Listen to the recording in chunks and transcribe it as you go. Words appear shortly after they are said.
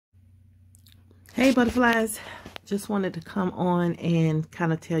Hey butterflies, just wanted to come on and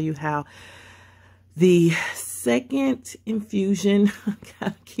kind of tell you how the second infusion,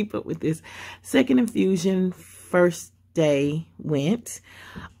 gotta keep up with this, second infusion first day went.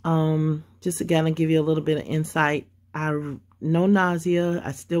 Just to kind of give you a little bit of insight, no nausea.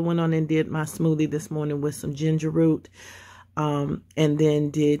 I still went on and did my smoothie this morning with some ginger root, and then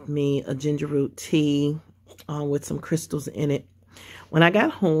did me a ginger root tea with some crystals in it. When I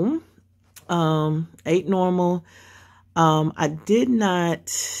got home, ate normal. I did not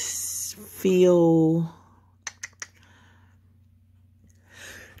feel,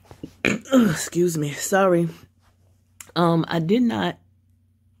 excuse me, sorry. I did not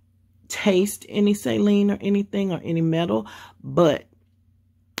taste any saline or anything or any metal, but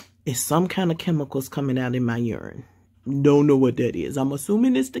it's some kind of chemicals coming out in my urine. Don't know what that is. I'm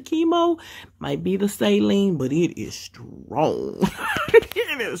assuming it's the chemo, might be the saline, but it is strong.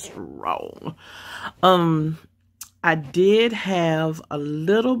 It is strong. I did have a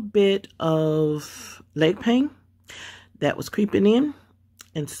little bit of leg pain that was creeping in.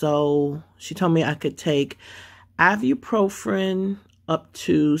 And so she told me I could take ibuprofen up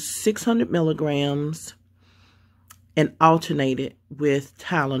to 600 milligrams and alternate it with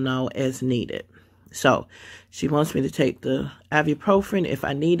Tylenol as needed. So she wants me to take the ibuprofen if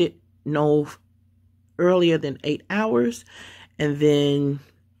I need it no earlier than 8 hours. And then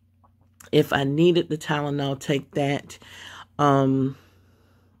if I needed the Tylenol, take that in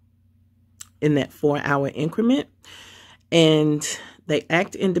that 4-hour increment. And they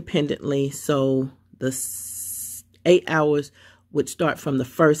act independently. So the 8 hours would start from the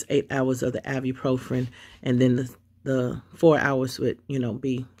first 8 hours of the ibuprofen. And then the 4 hours would,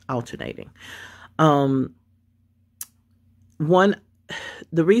 be alternating. The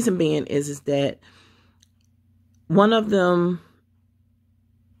reason being is that one of them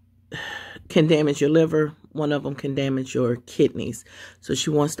can damage your liver, one of them can damage your kidneys. So she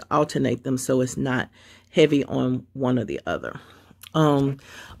wants to alternate them so it's not heavy on one or the other.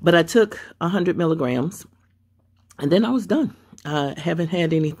 But I took 100 milligrams and then I was done. I haven't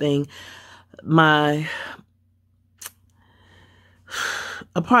had anything.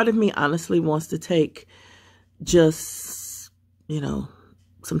 A part of me honestly wants to take just,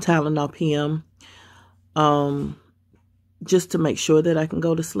 some Tylenol PM, just to make sure that I can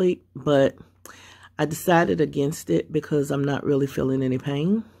go to sleep. But I decided against it because I'm not really feeling any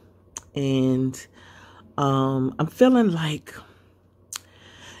pain. And I'm feeling like,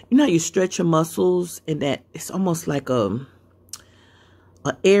 you stretch your muscles and that it's almost like a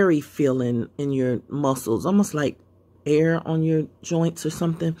airy feeling in your muscles, almost like air on your joints or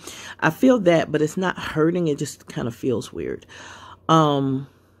something. I feel that, but it's not hurting. It just kind of feels weird. So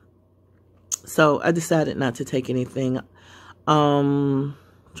I decided not to take anything.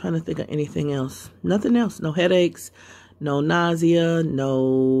 Trying to think of anything else. Nothing else. No headaches, no nausea,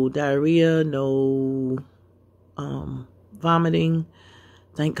 no diarrhea, no vomiting.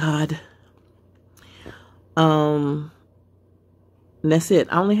 Thank God. And that's it.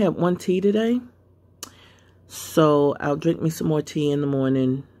 I only had one tea today. So I'll drink me some more tea in the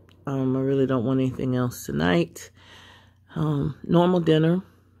morning. I really don't want anything else tonight. Normal dinner.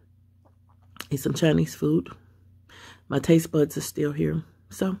 Eat some Chinese food. My taste buds are still here.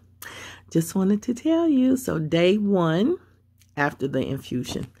 So just wanted to tell you. So day 1 after the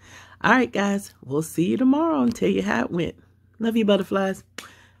infusion. All right, guys. We'll see you tomorrow and tell you how it went. Love you, butterflies.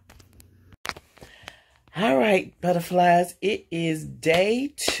 All right, butterflies. It is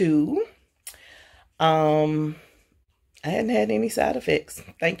day 2. I hadn't had any side effects.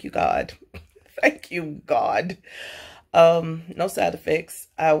 Thank you, God. Thank you, God. No side effects.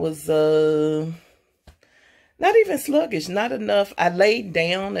 I was not even sluggish, not enough. I laid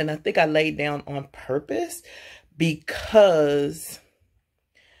down, and I think I laid down on purpose because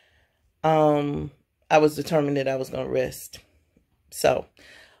I was determined that I was going to rest. So,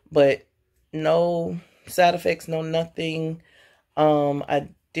 but no side effects, no nothing. I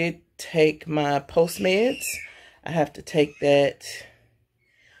did take my post-meds. I have to take that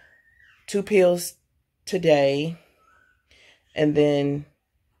 2 pills today, and then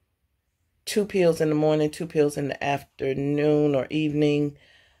 2 pills in the morning, 2 pills in the afternoon or evening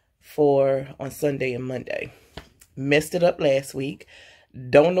on Sunday and Monday. Messed it up last week.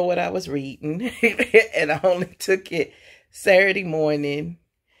 Don't know what I was reading. And I only took it Saturday morning,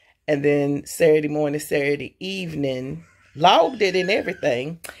 and then Saturday morning, Saturday evening. Logged it and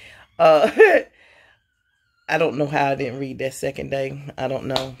everything. I don't know how I didn't read that second day. I don't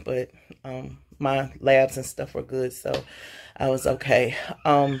know, but my labs and stuff were good, so I was okay.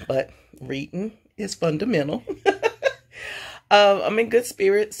 But reading is fundamental. I'm in good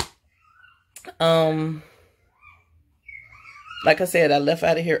spirits. Like I said, I left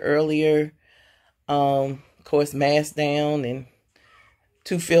out of here earlier. Of course, mask down and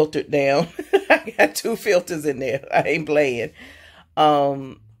 2 filtered down. I got 2 filters in there. I ain't playing.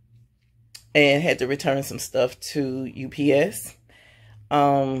 And had to return some stuff to UPS.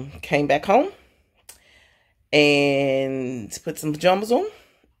 Came back home and put some pajamas on.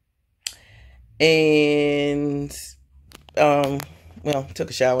 And well, took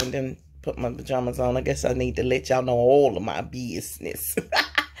a shower and then put my pajamas on. I guess I need to let y'all know all of my business.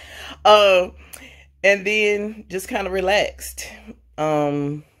 And then just kind of relaxed.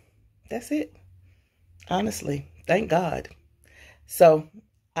 That's it. Honestly, thank God. So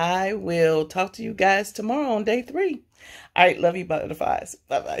I will talk to you guys tomorrow on day 3. All right, love you, butterflies.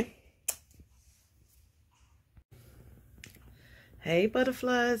 Bye-bye. Hey,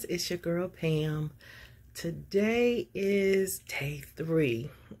 butterflies. It's your girl, Pam. Today is day 3.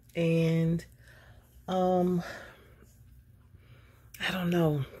 And, I don't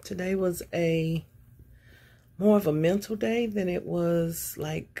know. Today was more of a mental day than it was,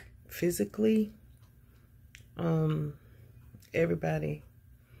 like, physically. Everybody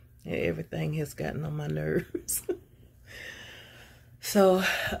and everything has gotten on my nerves. So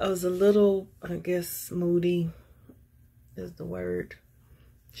I was a little, I guess, moody is the word.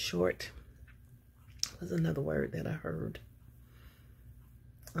 Short was another word that I heard.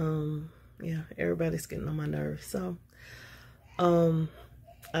 Yeah, everybody's getting on my nerves. So I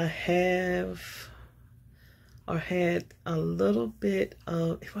have or had a little bit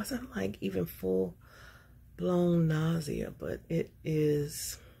of, it wasn't like even full blown nausea, but it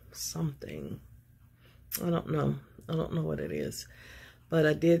is something. I don't know what it is, but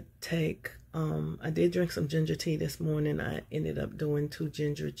I did take I did drink some ginger tea this morning. I ended up doing 2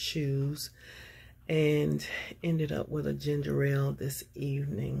 ginger chews and ended up with a ginger ale this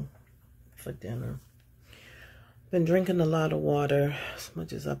evening for dinner. Been drinking a lot of water, as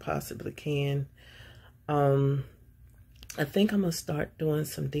much as I possibly can. I think I'm gonna start doing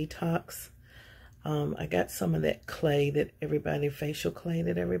some detox. I got some of that clay that facial clay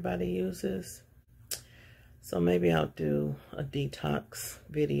that everybody uses. So maybe I'll do a detox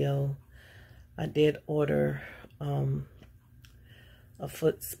video. I did order a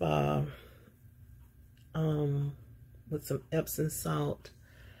foot spa with some Epsom salt.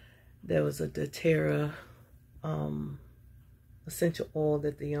 There was a doTERRA essential oil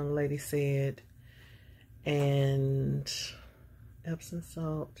that the young lady said, and Epsom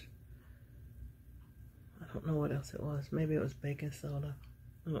salt. I don't know what else it was. Maybe it was baking soda.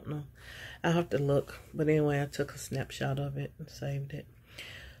 I don't know. I'll have to look. But anyway, I took a snapshot of it and saved it.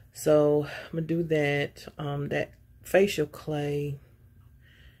 So I'm going to do that. That facial clay,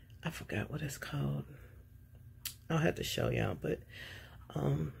 I forgot what it's called. I'll have to show y'all. But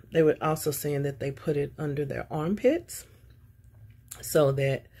they were also saying that they put it under their armpits so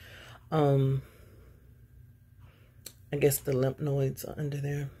that I guess the lymph nodes are under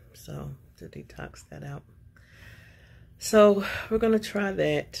there. So to detox that out. So we're going to try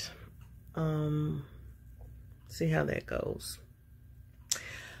that. See how that goes.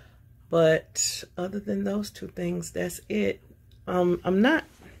 But other than those 2 things, that's it. I'm not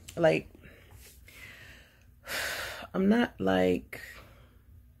like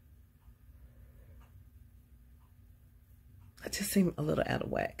I just seem a little out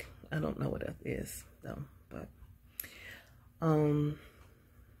of whack. I don't know what it is though, but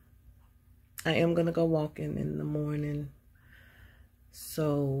I am gonna go walking in the morning,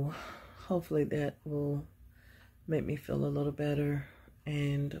 so hopefully that will make me feel a little better.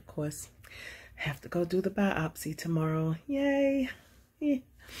 And of course, have to go do the biopsy tomorrow. Yay! Yeah.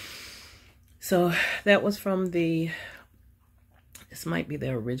 So that was from this might be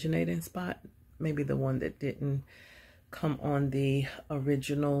the originating spot, maybe the one that didn't come on the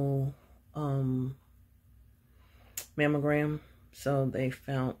original mammogram. So they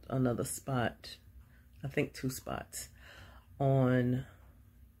found another spot, I think 2 spots on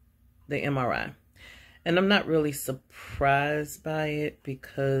the MRI. And I'm not really surprised by it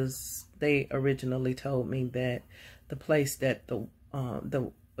because they originally told me that the place that the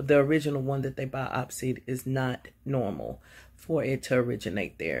original one that they biopsied is not normal for it to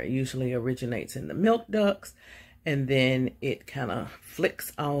originate there. It usually originates in the milk ducts, and then it kind of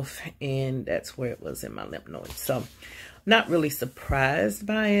flicks off, and that's where it was in my lymph nodes. So not really surprised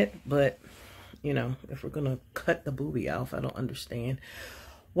by it, but you know, if we're gonna cut the boobie off, I don't understand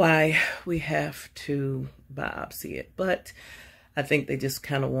why we have to biopsy it. But I think they just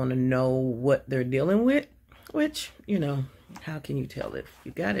kind of want to know what they're dealing with, which, you know, how can you tell if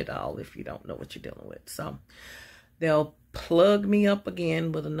you got it all if you don't know what you're dealing with? So they'll plug me up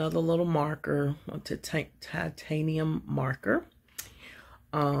again with another little marker, a titanium marker,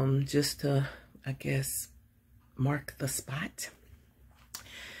 just to, I guess, mark the spot.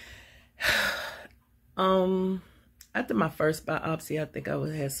 After my first biopsy, I think I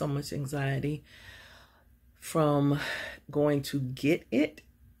had so much anxiety from going to get it,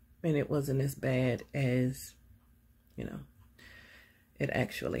 and it wasn't as bad as, you know, it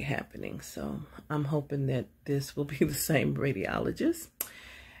actually happening. So I'm hoping that this will be the same radiologist,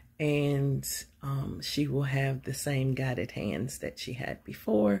 and she will have the same guided hands that she had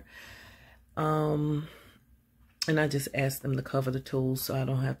before. And I just asked them to cover the tools so I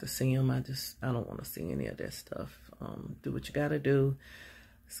don't have to see them. I don't want to see any of that stuff. Do what you got to do.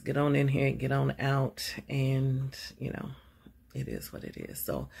 Let's get on in here and get on out. And, you know, it is what it is.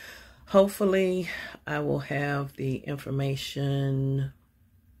 So hopefully I will have the information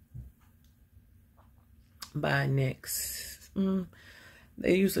by next.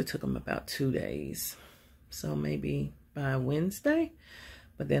 They usually took them about 2 days. So maybe by Wednesday.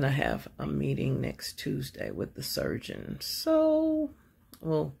 But then I have a meeting next Tuesday with the surgeon. So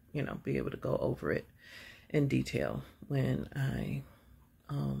we'll, you know, be able to go over it in detail when I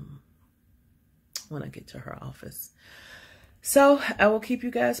get to her office. So I will keep you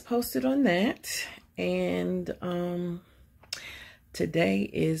guys posted on that. And today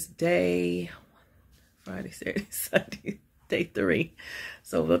is Friday, Saturday, Sunday, day 3.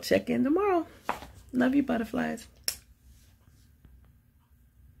 So we'll check in tomorrow. Love you, butterflies.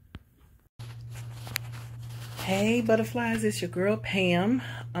 Hey butterflies, it's your girl Pam.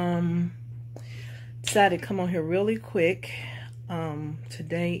 Decided to come on here really quick.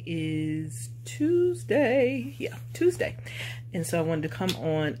 Today is Tuesday. Yeah, Tuesday. And so I wanted to come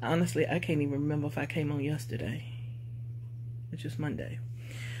on. Honestly, I can't even remember if I came on yesterday. It's just Monday.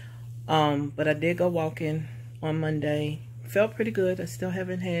 But I did go walking on Monday. Felt pretty good. I still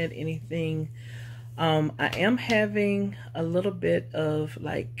haven't had anything. I am having a little bit of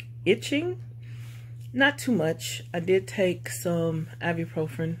like itching. Not too much. I did take some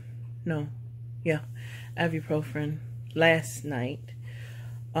ibuprofen. Ibuprofen last night.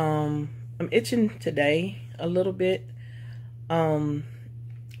 I'm itching today a little bit. Trying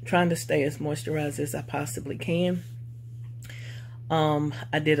to stay as moisturized as I possibly can.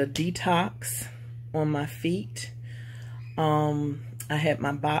 I did a detox on my feet. I had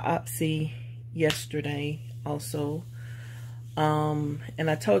my biopsy yesterday also. And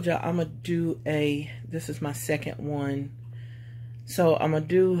I told y'all I'm gonna do this is my second one. So I'm gonna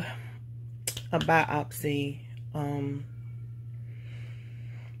do a biopsy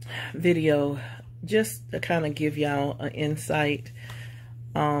video just to kind of give y'all an insight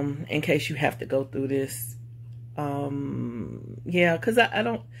in case you have to go through this. Yeah, because I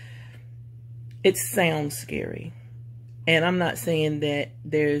don't, it sounds scary. And I'm not saying that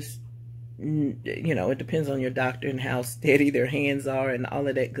there's, you know, it depends on your doctor and how steady their hands are and all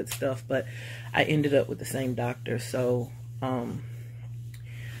of that good stuff. But I ended up with the same doctor. So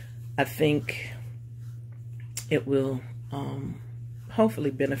I think it will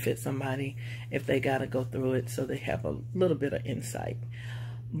hopefully benefit somebody if they got to go through it, so they have a little bit of insight.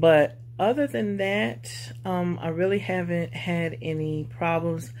 But other than that, I really haven't had any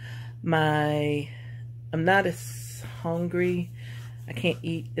problems. I'm not as hungry. I can't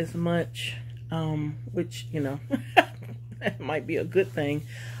eat as much, which, you know, that might be a good thing.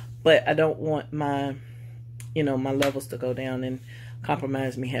 But I don't want my, you know, my levels to go down and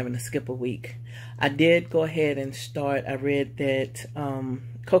compromise me having to skip a week. I did go ahead and start. I read that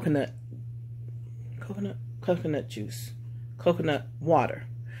coconut water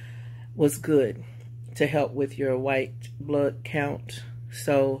was good to help with your white blood count.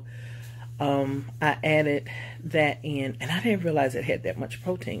 So I added that in, and I didn't realize it had that much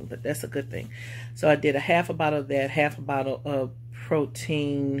protein, but that's a good thing. So I did a half a bottle of that, half a bottle of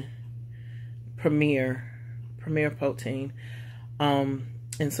protein, Premier protein, and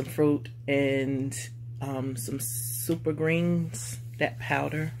some fruit, and some super greens, that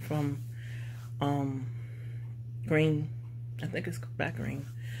powder from Green, I think it's Black Green.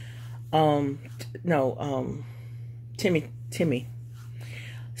 Timmy.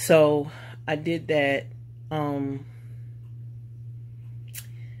 So I did that.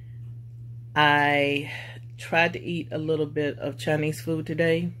 I tried to eat a little bit of Chinese food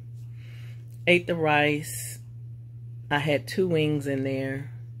today. Ate the rice. I had 2 wings in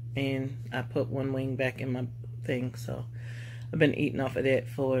there, and I put 1 wing back in my thing. So I've been eating off of that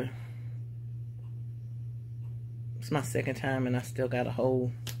for, it's my second time, and I still got a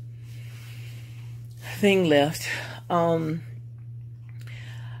whole thing left.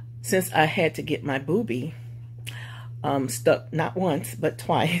 Since I had to get my boobie, stuck not once, but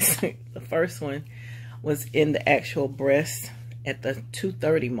twice. The first one was in the actual breast at the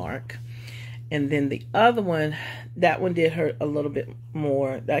 230 mark. And then the other one, that one did hurt a little bit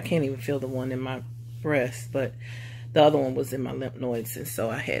more. I can't even feel the one in my breast, but the other one was in my lymph nodes. And so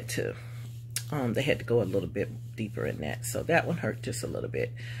I had to, they had to go a little bit deeper in that. So that one hurt just a little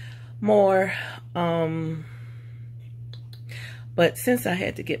bit more. But since I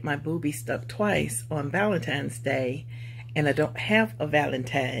had to get my boobie stuck twice on Valentine's Day, and I don't have a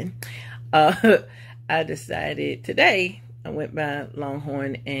Valentine, I decided today, I went by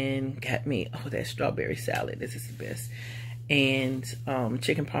Longhorn and got me, that strawberry salad. This is the best. And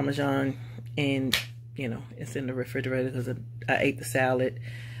chicken Parmesan, and, you know, it's in the refrigerator because I ate the salad,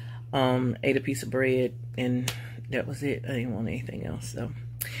 ate a piece of bread, and that was it. I didn't want anything else. So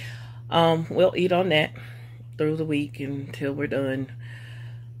we'll eat on that through the week until we're done.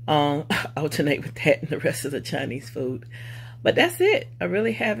 Alternate with that and the rest of the Chinese food. But that's it. I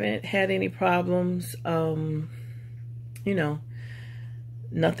really haven't had any problems. You know,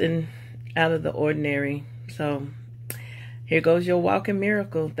 nothing out of the ordinary. So here goes your walking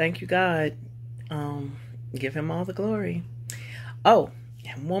miracle. Thank you, God. Give him all the glory. Oh,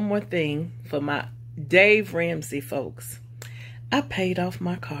 and one more thing for my Dave Ramsey folks. I paid off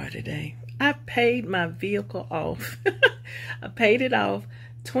my car today. I paid my vehicle off. I paid it off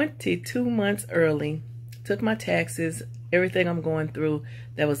 22 months early. Took my taxes, everything I'm going through.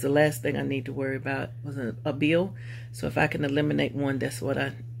 That was the last thing I need to worry about, was a bill. So if I can eliminate one, that's what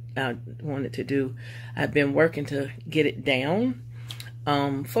I wanted to do. I've been working to get it down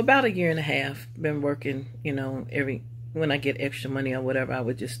for about 1.5 years. Been working, you know, when I get extra money or whatever, I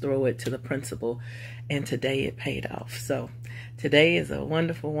would just throw it to the principal. And today it paid off. So today is a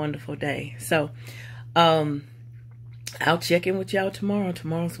wonderful, wonderful day. So I'll check in with y'all tomorrow.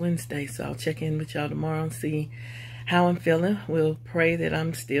 Tomorrow's Wednesday, so I'll check in with y'all tomorrow and see how I'm feeling. We'll pray that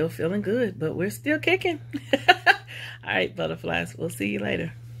I'm still feeling good, but we're still kicking. All right, butterflies, we'll see you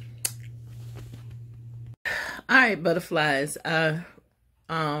later. All right, butterflies, I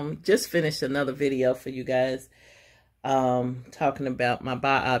just finished another video for you guys talking about my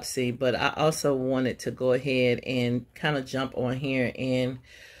biopsy, but I also wanted to go ahead and kind of jump on here and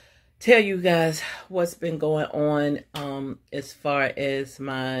tell you guys what's been going on as far as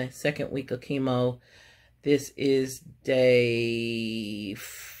my second week of chemo. This is day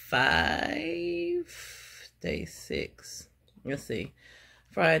 5, day 6. Let's see.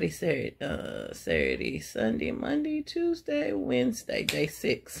 Friday, Saturday, Sunday, Monday, Tuesday, Wednesday, day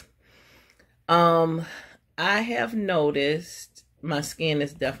 6. I have noticed my skin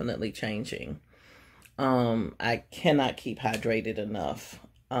is definitely changing. I cannot keep hydrated enough.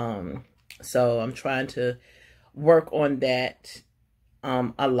 So I'm trying to work on that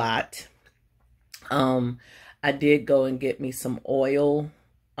a lot. I did go and get me some oil.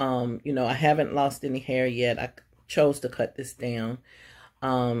 You know, I haven't lost any hair yet. I chose to cut this down.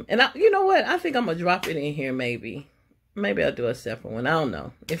 And you know what? I think I'm gonna drop it in here maybe. Maybe I'll do a separate one. I don't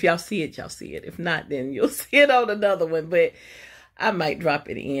know. If y'all see it, y'all see it. If not, then you'll see it on another one. But I might drop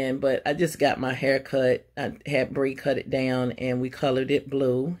it in. But I just got my hair cut. I had Bree cut it down and we colored it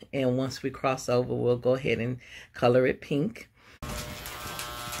blue. And once we cross over, we'll go ahead and color it pink.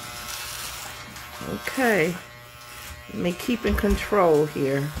 Okay. Let me keep in control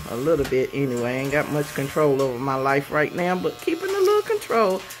here a little bit anyway. I ain't got much control over my life right now, but keeping a little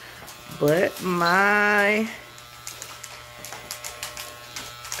control. But my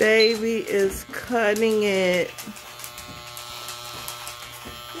baby is cutting it.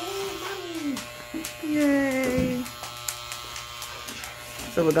 Yay.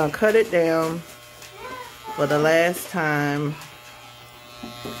 So we're going to cut it down for the last time.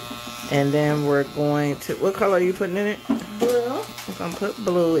 And then we're going to, what color are you putting in it? Blue. I'm going to put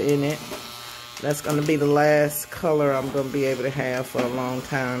blue in it. That's going to be the last color I'm going to be able to have for a long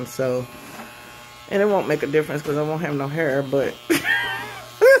time. So, and it won't make a difference because I won't have no hair, but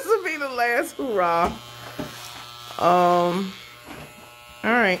this will be the last hurrah. All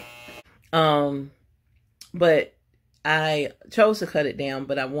right. But I chose to cut it down,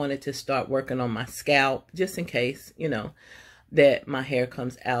 but I wanted to start working on my scalp just in case, you know, that my hair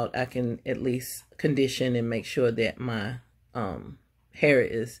comes out. I can at least condition and make sure that my hair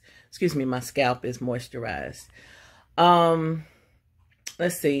is, my scalp is moisturized.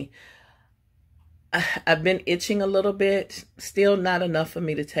 Let's see. I've been itching a little bit. Still not enough for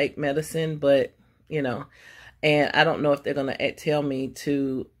me to take medicine, but, you know, and I don't know if they're going to tell me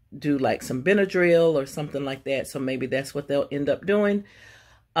to do like some Benadryl or something like that. So maybe that's what they'll end up doing.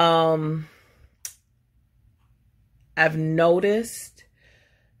 I've noticed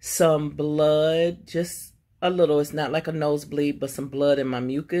some blood just a little, it's not like a nosebleed, but some blood in my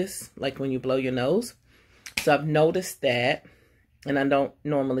mucus, like when you blow your nose. So I've noticed that, and I don't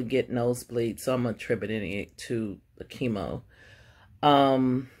normally get nosebleeds, so I'm attributing it to the chemo.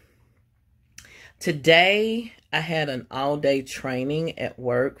 Today, I had an all-day training at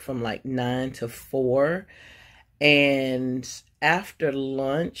work from like 9 to 4. And after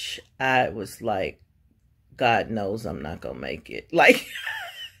lunch, I was like, God knows I'm not going to make it. Like,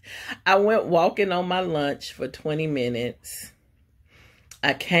 I went walking on my lunch for 20 minutes.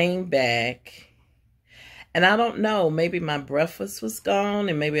 I came back. And I don't know, maybe my breakfast was gone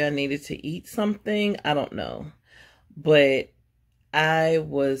and maybe I needed to eat something. I don't know. But I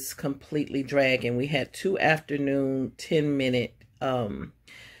was completely dragging. We had 2 afternoon 10-minute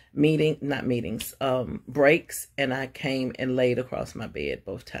breaks, and I came and laid across my bed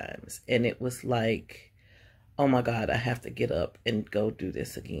both times. And it was like, oh my God, I have to get up and go do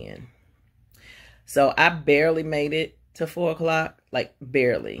this again. So I barely made it to 4 o'clock, like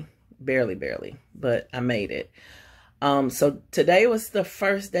barely, but I made it. So today was the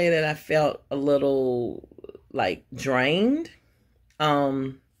first day that I felt a little like drained.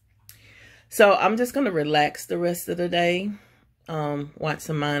 So I'm just going to relax the rest of the day, watch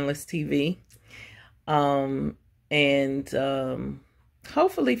some mindless TV, and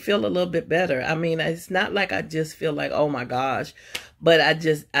hopefully feel a little bit better. I mean, it's not like I just feel like, oh my gosh, but I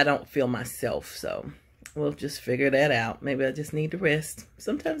don't feel myself. So we'll just figure that out. Maybe I just need to rest.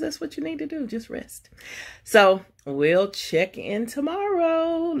 Sometimes that's what you need to do, just rest. So we'll check in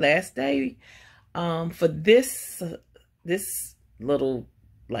tomorrow, last day, for this little,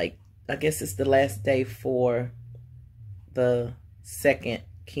 like, I guess it's the last day for the second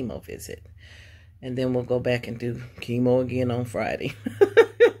chemo visit. And then we'll go back and do chemo again on Friday.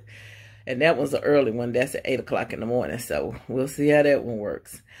 And that was an early one. That's at 8 o'clock in the morning. So we'll see how that one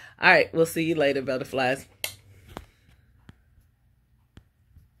works. All right. We'll see you later, butterflies.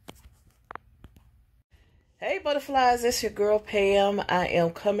 Hey, butterflies. It's your girl, Pam. I am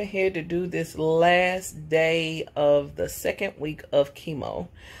coming here to do this last day of the second week of chemo.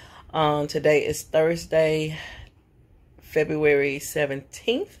 Today is Thursday, February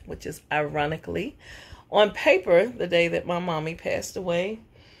 17th, which is ironically on paper the day that my mommy passed away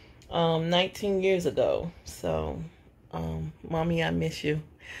 19 years ago. So, mommy, I miss you.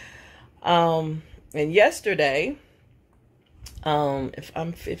 And yesterday, if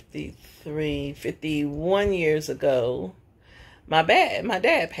I'm 51 years ago, my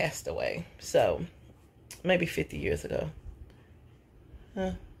dad passed away. So, maybe 50 years ago.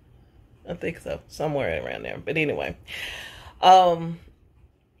 I think so, somewhere around there. But anyway, I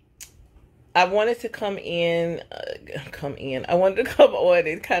wanted to come in. I wanted to come on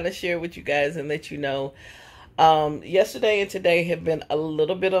and kind of share with you guys and let you know. Yesterday and today have been a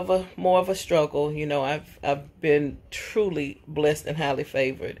little bit of more of a struggle. You know, I've been truly blessed and highly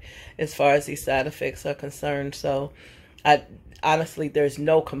favored as far as these side effects are concerned. So, honestly, there's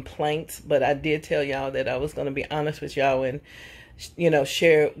no complaints. But I did tell y'all that I was going to be honest with y'all and, you know,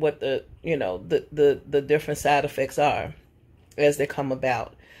 share what the different side effects are as they come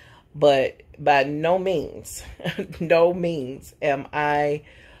about. But by no means, am I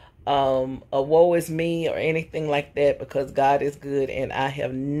a woe is me or anything like that, because God is good and I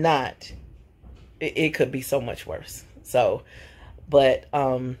have not, it could be so much worse. So, but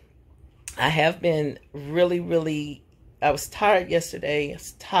I have been really, I was tired yesterday, I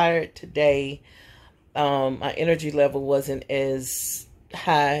was tired today. My energy level wasn't as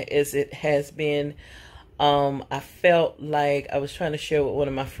high as it has been. I felt like, I was trying to share with one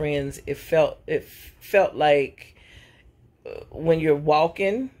of my friends, it felt like when you're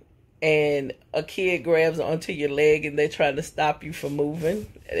walking and a kid grabs onto your leg and they're trying to stop you from moving.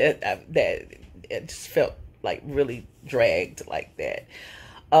 It just felt like really dragged like that.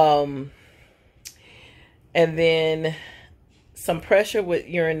 And then some pressure with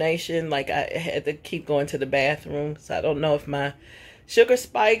urination, like I had to keep going to the bathroom. So I don't know if my sugar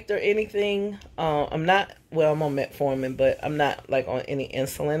spiked or anything. I'm on metformin, but I'm not like on any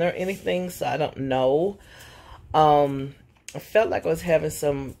insulin or anything. So I don't know. I felt like I was having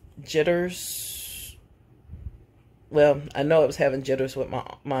some jitters. Well, I know I was having jitters with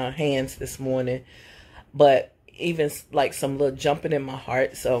my hands this morning, but even like some little jumping in my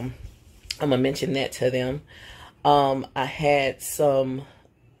heart. So I'm gonna mention that to them. I had some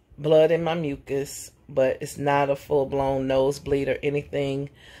blood in my mucus, but it's not a full-blown nosebleed or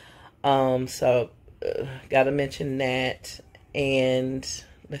anything. So gotta mention that. And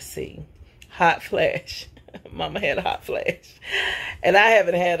let's see, hot flash. Mama had a hot flash, and I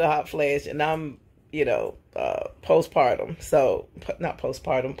haven't had a hot flash, and I'm, you know, postpartum. So not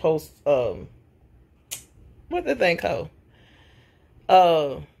postpartum, What the thing called?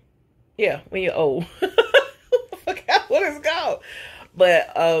 Yeah, when you're old. I forgot what it's called.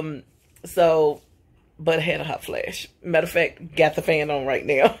 But but I had a hot flash. Matter of fact, got the fan on right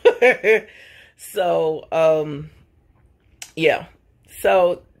now. So yeah.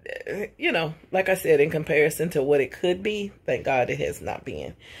 So, you know, like I said, in comparison to what it could be, thank God it has not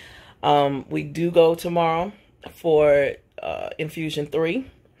been. We do go tomorrow for infusion 3.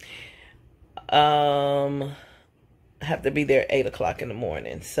 I have to be there at 8 o'clock in the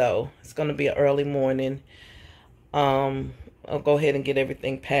morning. So it's going to be an early morning. I'll go ahead and get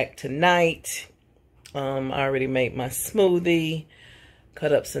everything packed tonight. I already made my smoothie,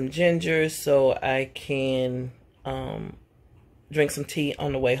 cut up some ginger so I can drink some tea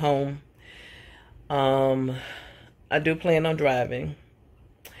on the way home. I do plan on driving,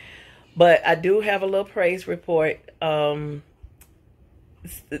 but I do have a little praise report. The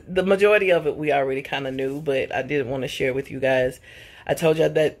majority of it we already kind of knew, but I did want to share with you guys. I told you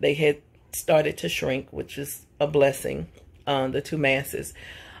that they had started to shrink, which is a blessing. The 2 masses.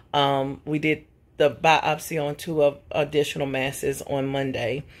 We did the biopsy on 2 additional masses on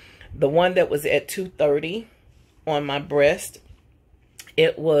Monday. The one that was at 230 on my breast,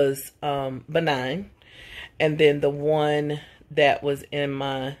 it was benign. And then the one that was in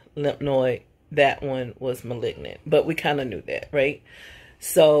my lymph node, that one was malignant. But we kind of knew that, right?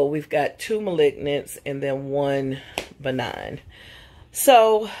 So we've got 2 malignants and then 1 benign.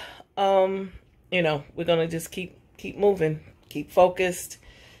 So, you know, we're going to just keep moving, keep focused,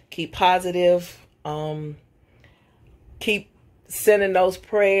 keep positive, keep sending those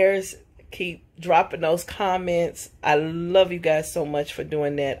prayers, keep dropping those comments. I love you guys so much for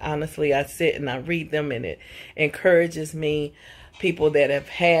doing that. Honestly, I sit and I read them and it encourages me. People that have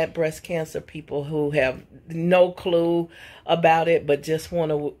had breast cancer, people who have no clue about it, but just want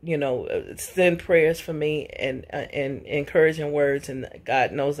to, you know, send prayers for me and encouraging words. And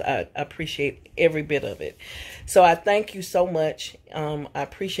God knows I appreciate every bit of it. So I thank you so much. I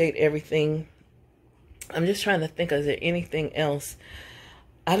appreciate everything. I'm just trying to think, is there anything else?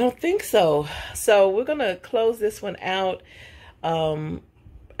 I don't think so. So we're going to close this one out.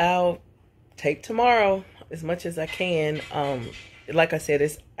 I'll tape tomorrow as much as I can. Like I said,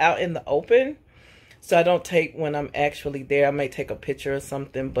 it's out in the open, so I don't tape when I'm actually there. I may take a picture or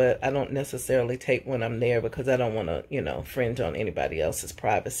something, but I don't necessarily tape when I'm there because I don't want to, you know, infringe on anybody else's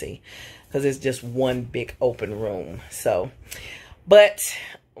privacy because it's just one big open room. So, but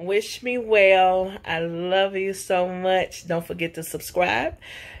wish me well. I love you so much. Don't forget to subscribe.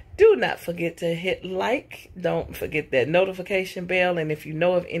 Do not forget to hit like. Don't forget that notification bell. And if you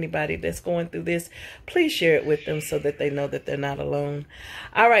know of anybody that's going through this, please share it with them so that they know that they're not alone.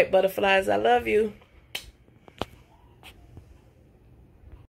 All right, butterflies, I love you.